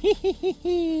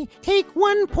 Take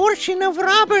one portion of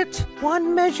Robert,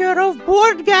 one measure of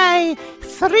board guy,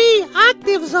 3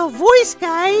 octaves of voice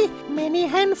guy, many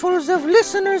handfuls of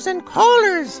listeners and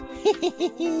callers.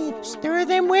 Stir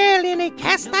them well in a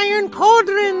cast iron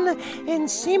cauldron and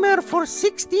simmer for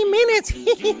 60 minutes.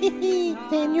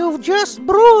 Then you've just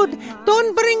brewed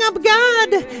Don't Bring Up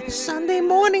God, Sunday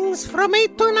mornings from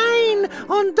 8 to 9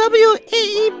 on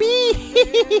WAEB.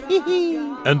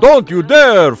 And don't you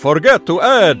dare forget to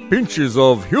add pinches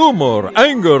of humor,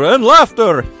 anger, and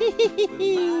laughter.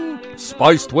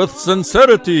 Spiced with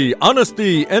sincerity,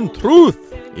 honesty, and truth.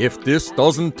 If this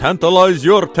doesn't tantalize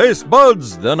your taste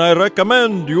buds, then I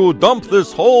recommend you dump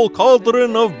this whole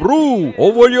cauldron of brew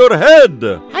over your head.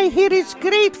 I hear it's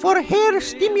great for hair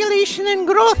stimulation and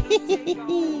growth.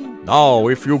 Now,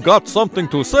 if you got something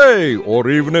to say, or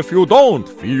even if you don't,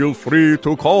 feel free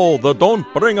to call the Don't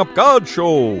Bring Up God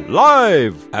Show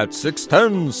live at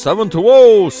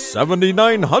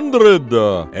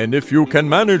 610-720-7900. And if you can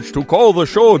manage to call the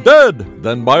show dead,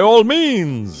 then by all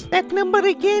means. That number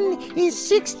again is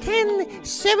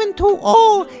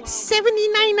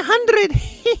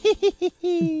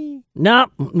 610-720-7900.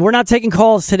 No, we're not taking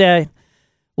calls today.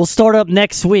 We'll start up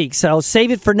next week, so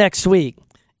save it for next week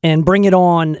and bring it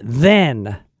on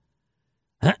then.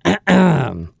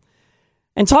 And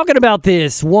talking about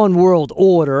this one world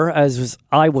order, as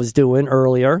I was doing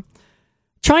earlier,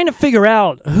 trying to figure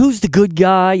out who's the good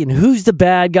guy and who's the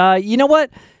bad guy. You know what?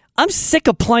 I'm sick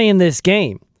of playing this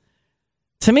game.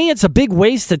 To me, it's a big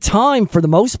waste of time for the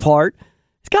most part.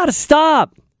 It's got to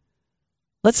stop.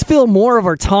 Let's fill more of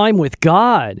our time with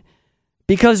God.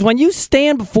 Because when you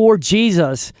stand before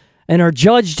Jesus and are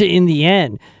judged in the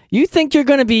end, you think you're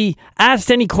going to be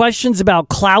asked any questions about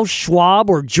Klaus Schwab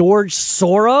or George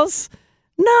Soros?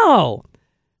 No.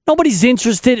 Nobody's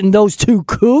interested in those two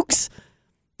kooks.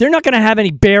 They're not going to have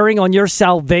any bearing on your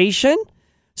salvation.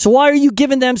 So why are you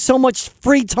giving them so much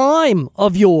free time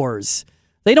of yours?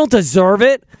 They don't deserve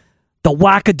it. The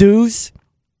wackadoos.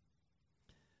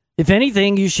 If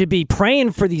anything, you should be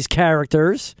praying for these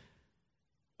characters.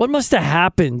 What must have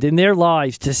happened in their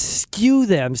lives to skew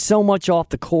them so much off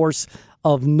the course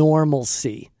of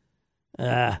normalcy?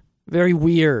 Very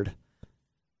weird.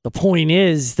 The point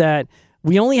is that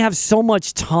we only have so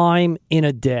much time in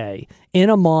a day,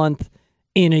 in a month,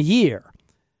 in a year.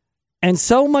 And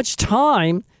so much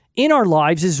time in our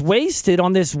lives is wasted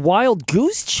on this wild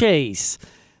goose chase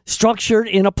structured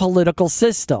in a political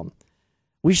system.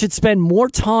 We should spend more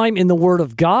time in the Word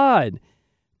of God,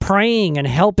 praying and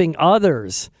helping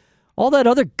others. All that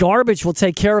other garbage will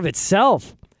take care of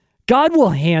itself. God will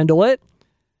handle it.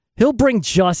 He'll bring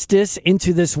justice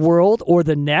into this world or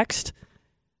the next.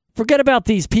 Forget about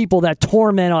these people that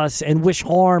torment us and wish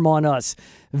harm on us.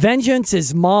 Vengeance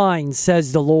is mine,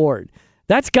 says the Lord.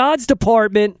 That's God's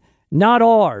department, not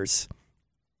ours.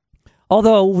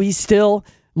 Although we still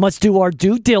must do our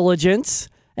due diligence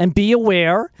and be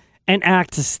aware and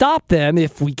act to stop them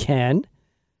if we can.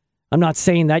 I'm not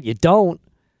saying that you don't.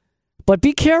 But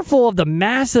be careful of the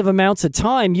massive amounts of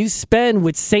time you spend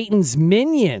with Satan's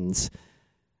minions,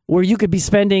 where you could be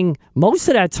spending most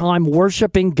of that time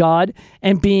worshiping God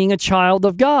and being a child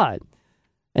of God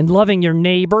and loving your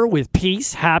neighbor with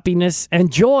peace, happiness,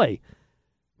 and joy.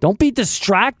 Don't be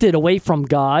distracted away from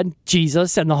God,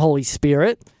 Jesus, and the Holy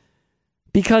Spirit,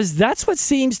 because that's what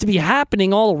seems to be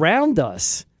happening all around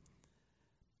us.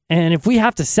 And if we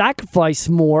have to sacrifice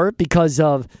more because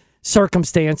of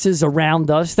circumstances around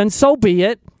us, then so be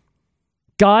it.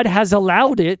 God has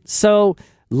allowed it, so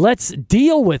let's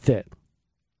deal with it.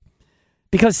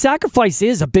 Because sacrifice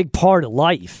is a big part of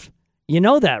life. You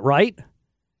know that, right?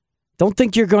 Don't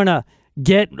think you're going to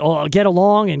get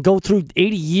along and go through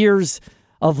 80 years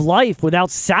of life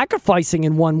without sacrificing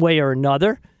in one way or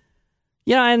another.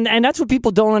 Yeah, and that's what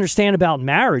people don't understand about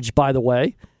marriage, by the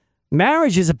way.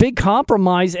 Marriage is a big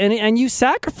compromise, and you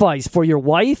sacrifice for your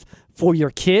wife, for your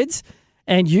kids,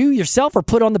 and you yourself are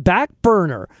put on the back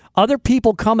burner. Other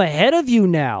people come ahead of you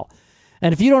now.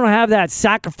 And if you don't have that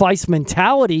sacrifice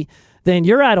mentality, then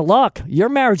you're out of luck. Your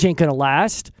marriage ain't going to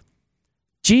last.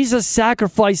 Jesus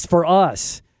sacrificed for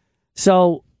us.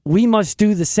 So we must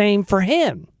do the same for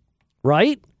him,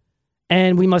 right?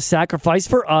 And we must sacrifice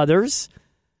for others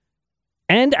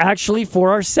and actually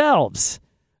for ourselves.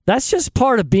 That's just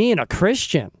part of being a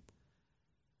Christian.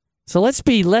 So let's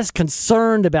be less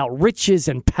concerned about riches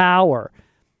and power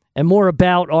and more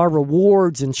about our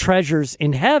rewards and treasures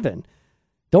in heaven.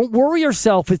 Don't worry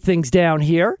yourself with things down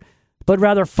here, but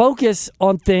rather focus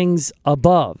on things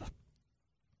above.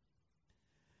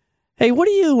 Hey, what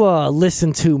do you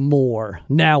listen to more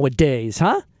nowadays,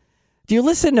 huh? Do you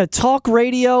listen to talk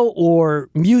radio or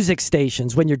music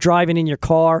stations when you're driving in your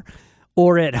car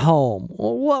or at home?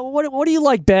 What do you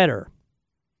like better?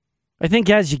 I think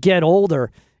as you get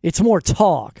older, it's more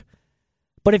talk.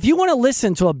 But if you want to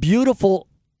listen to a beautiful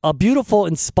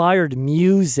inspired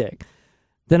music,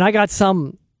 then I got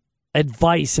some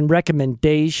advice and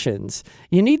recommendations.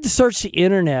 You need to search the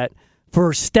internet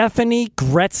for Stephanie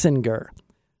Gretzinger.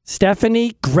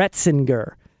 Stephanie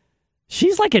Gretzinger.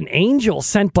 She's like an angel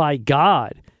sent by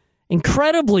God.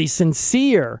 Incredibly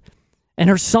sincere. And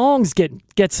her songs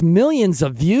gets millions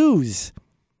of views.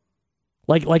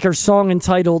 Like her song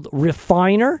entitled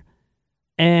Refiner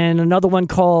and another one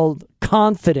called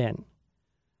Confident.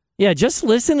 Yeah, just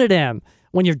listen to them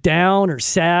when you're down or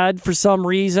sad for some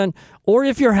reason, or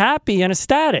if you're happy and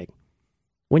ecstatic.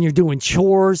 When you're doing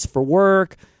chores for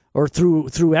work or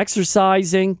through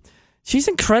exercising. She's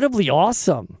incredibly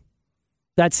awesome.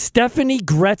 That's Stephanie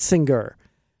Gretzinger.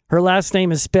 Her last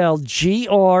name is spelled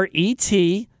Gret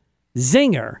Zinger.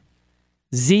 Zinger.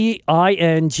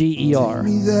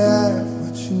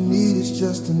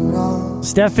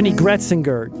 Stephanie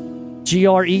Gretzinger.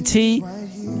 Gretzinger.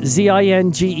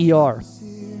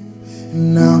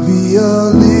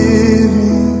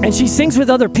 And she sings with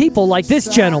other people like this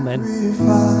gentleman.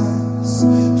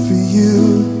 For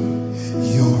you,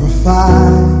 you're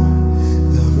refined.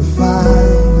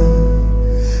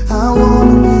 I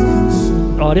wanna be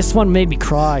consumed. Oh, this one made me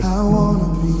cry. I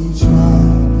wanna be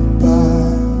tried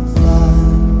by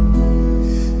fire,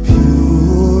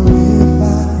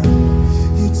 purified.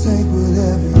 You take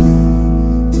whatever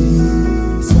you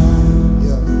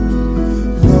desire.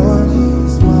 Lord,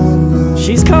 here's my life.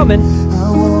 She's coming. I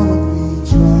wanna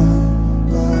be tried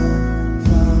by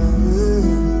fire,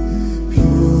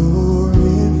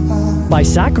 purified. By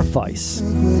sacrifice.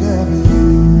 Take whatever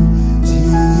you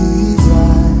desire.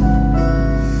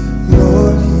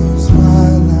 Lord, here's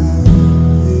my life.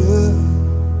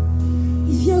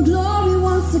 If your glory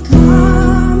wants to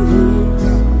come,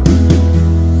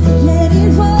 let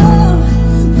it fall.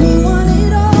 We want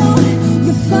it all.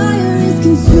 Your fire is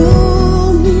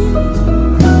consuming.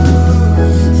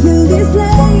 Fill this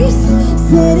place,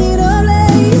 set it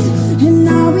ablaze, and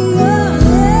now we are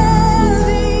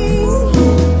living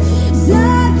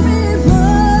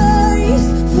sacrifice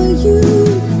for you.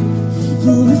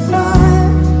 You're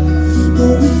refined,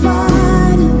 you're refined.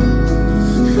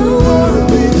 I wanna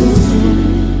be consumed.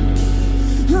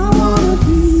 I wanna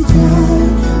be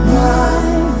tried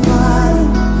by fire,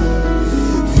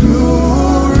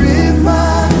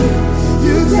 Purified.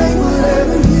 You take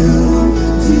whatever you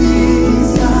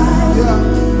desire.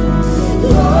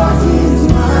 Lord, here's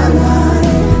my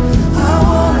life. I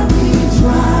wanna be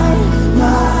tried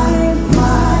by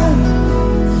fire,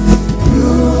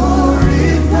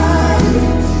 purified.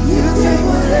 You take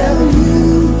whatever you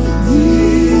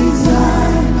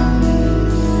desire.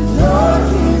 Lord,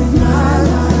 here's my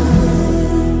life.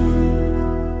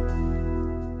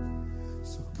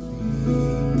 So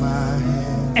clean my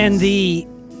hands. And the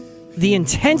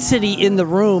intensity in the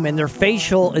room and their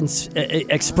facial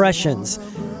expressions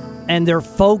and their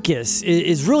focus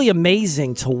is really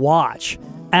amazing to watch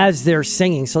as they're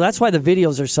singing. So that's why the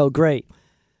videos are so great.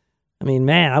 I mean,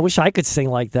 man, I wish I could sing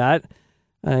like that.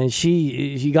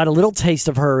 You got a little taste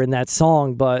of her in that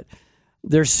song, but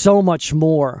there's so much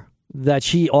more that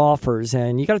she offers,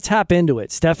 and you got to tap into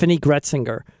it. Stephanie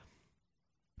Gretzinger.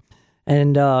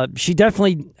 And she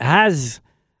definitely has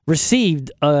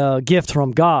received a gift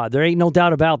from God. There ain't no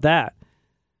doubt about that.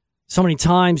 So many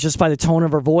times, just by the tone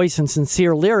of her voice and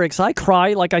sincere lyrics, I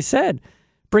cry, like I said,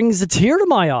 brings a tear to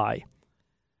my eye.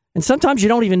 And sometimes you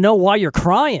don't even know why you're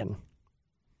crying.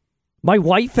 My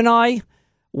wife and I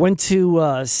went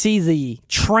to see the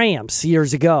Tramps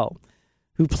years ago,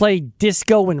 who played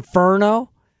Disco Inferno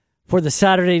for the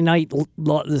Saturday Night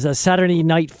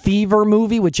Fever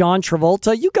movie with John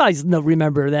Travolta. You guys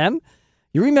remember them.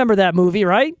 You remember that movie,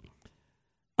 right?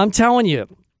 I'm telling you,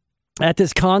 at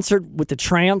this concert with the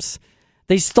Tramps,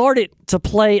 they started to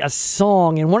play a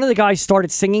song, and one of the guys started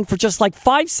singing for just like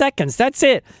 5 seconds. That's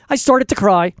it. I started to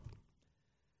cry.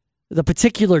 The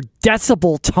particular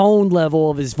decibel tone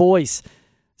level of his voice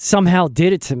somehow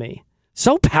did it to me.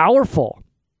 So powerful.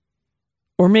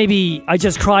 Or maybe I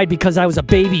just cried because I was a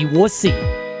baby wussy.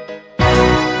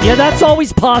 Yeah, that's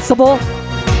always possible.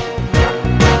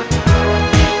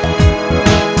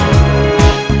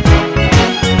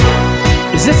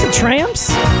 Is this the Tramps?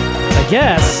 I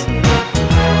guess.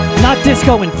 Not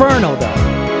Disco Inferno,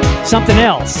 though. Something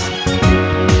else.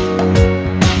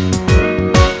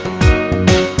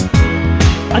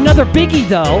 Another biggie,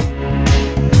 though,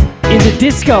 in the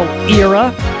disco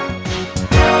era.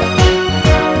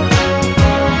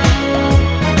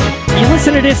 You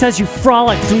listen to this as you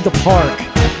frolic through the park.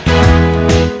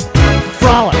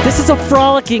 Frolic. This is a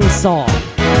frolicking song.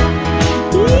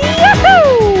 Yahoo!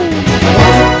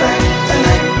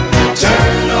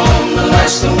 Turn on the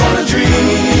lights, don't wanna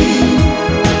dream.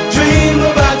 Dream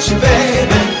about you,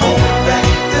 baby. Hold back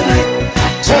the night.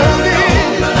 Turn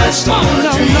on the lights, don't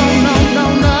wanna dream.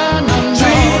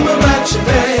 Dream about you,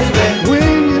 baby. When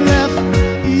you left,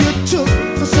 you took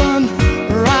the sun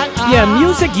right out. Yeah,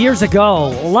 music years ago,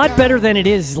 a lot better than it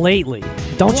is lately.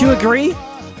 Don't you agree?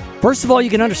 First of all, you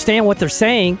can understand what they're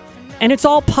saying, and it's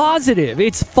all positive.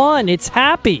 It's fun. It's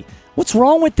happy. What's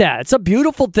wrong with that? It's a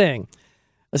beautiful thing.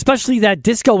 Especially that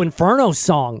Disco Inferno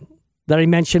song that I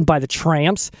mentioned by the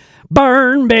Tramps.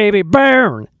 Burn, baby,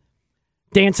 burn.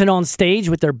 Dancing on stage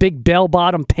with their big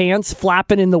bell-bottom pants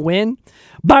flapping in the wind.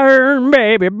 Burn,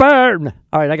 baby, burn.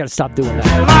 All right, I got to stop doing that.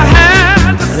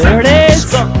 There it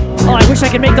is. Oh, I wish I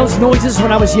could make those noises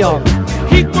when I was young.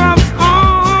 He comes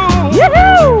on.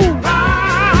 Yoo-hoo!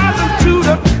 Rising to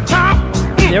the top.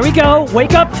 There we go.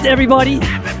 Wake up, everybody.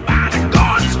 Everybody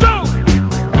going strong.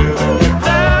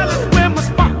 That is when my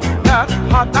spot got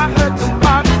hot. I heard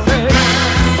somebody say,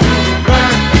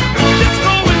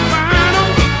 Disco Inferno.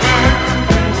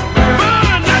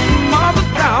 Burn that mother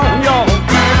down, y'all.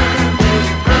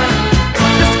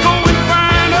 Disco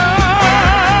Inferno.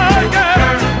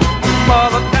 Yeah.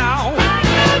 Mother down.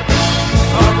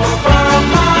 I'm gonna burn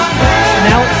my head.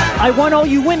 Now, I want all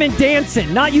you women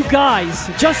dancing, not you guys,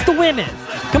 just the women.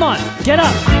 Come on, get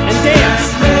up and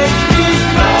dance.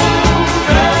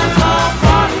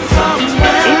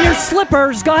 In your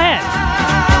slippers, go ahead.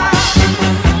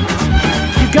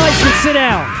 You guys can sit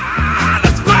down.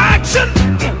 Satisfaction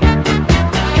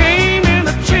came in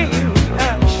a chain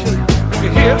reaction. You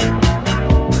hear?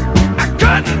 I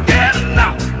couldn't get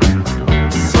enough,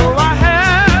 so I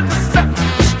had to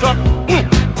self-destruct.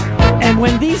 And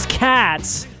when these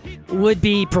cats would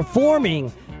be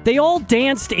performing, they all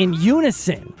danced in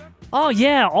unison. Oh,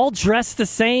 yeah, all dressed the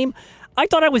same. I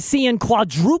thought I was seeing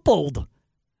quadrupled.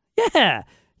 Yeah.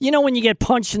 You know when you get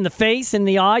punched in the face, in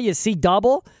the eye, you see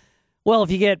double? Well, if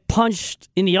you get punched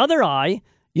in the other eye,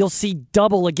 you'll see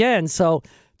double again. So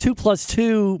 2 +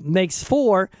 2 makes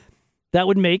 4. That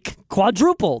would make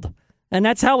quadrupled. And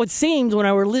that's how it seemed when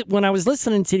I was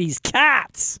listening to these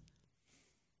cats.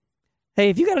 Hey,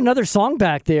 if you got another song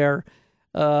back there,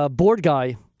 board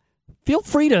guy, feel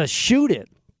free to shoot it.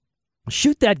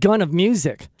 Shoot that gun of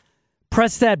music.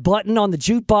 Press that button on the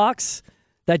jukebox,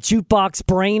 that jukebox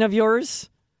brain of yours.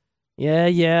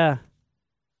 Yeah.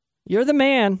 You're the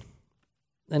man.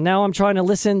 And now I'm trying to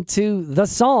listen to the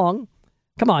song.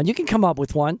 Come on, you can come up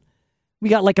with one. We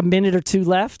got like a minute or two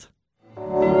left.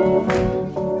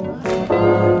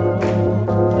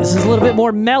 This is a little bit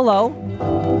more mellow.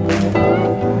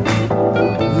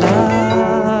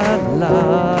 La,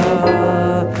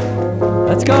 la.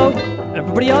 Let's go.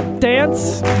 Everybody up,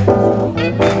 dance.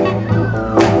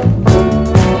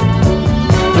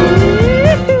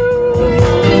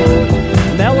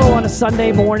 Mellow on a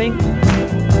Sunday morning.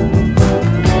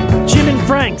 Jim and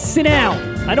Frank, sit down.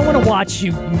 I don't want to watch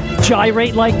you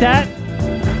gyrate like that.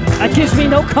 That gives me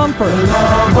no comfort.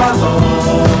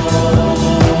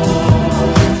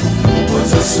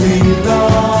 Was a sweet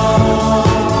love,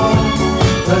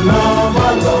 the love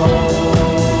I love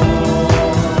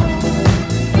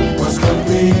was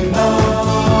complete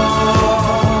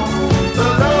love, the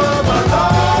love I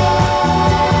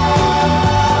love.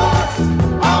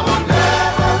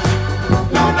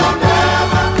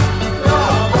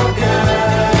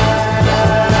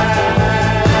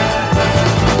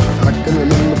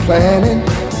 planning.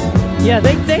 Yeah,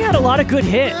 they had a lot of good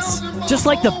hits, just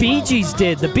like the Bee Gees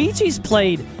did. The Bee Gees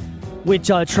played with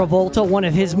Travolta, one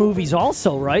of his movies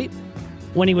also, right?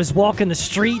 When he was walking the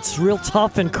streets, real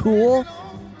tough and cool.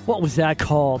 What was that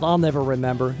called? I'll never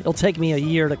remember. It'll take me a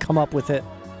year to come up with it.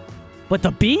 But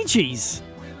the Bee Gees.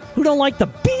 Who don't like the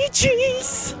Bee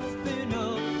Gees?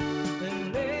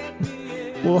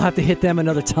 We'll have to hit them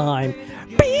another time.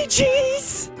 Bee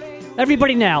Gees!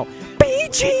 Everybody now. Bee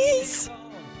Gees!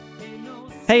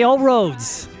 Hey, all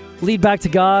roads lead back to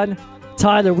God.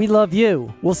 Tyler, we love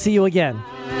you. We'll see you again.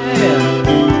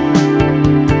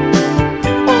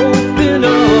 Open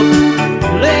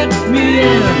up, let me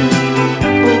in.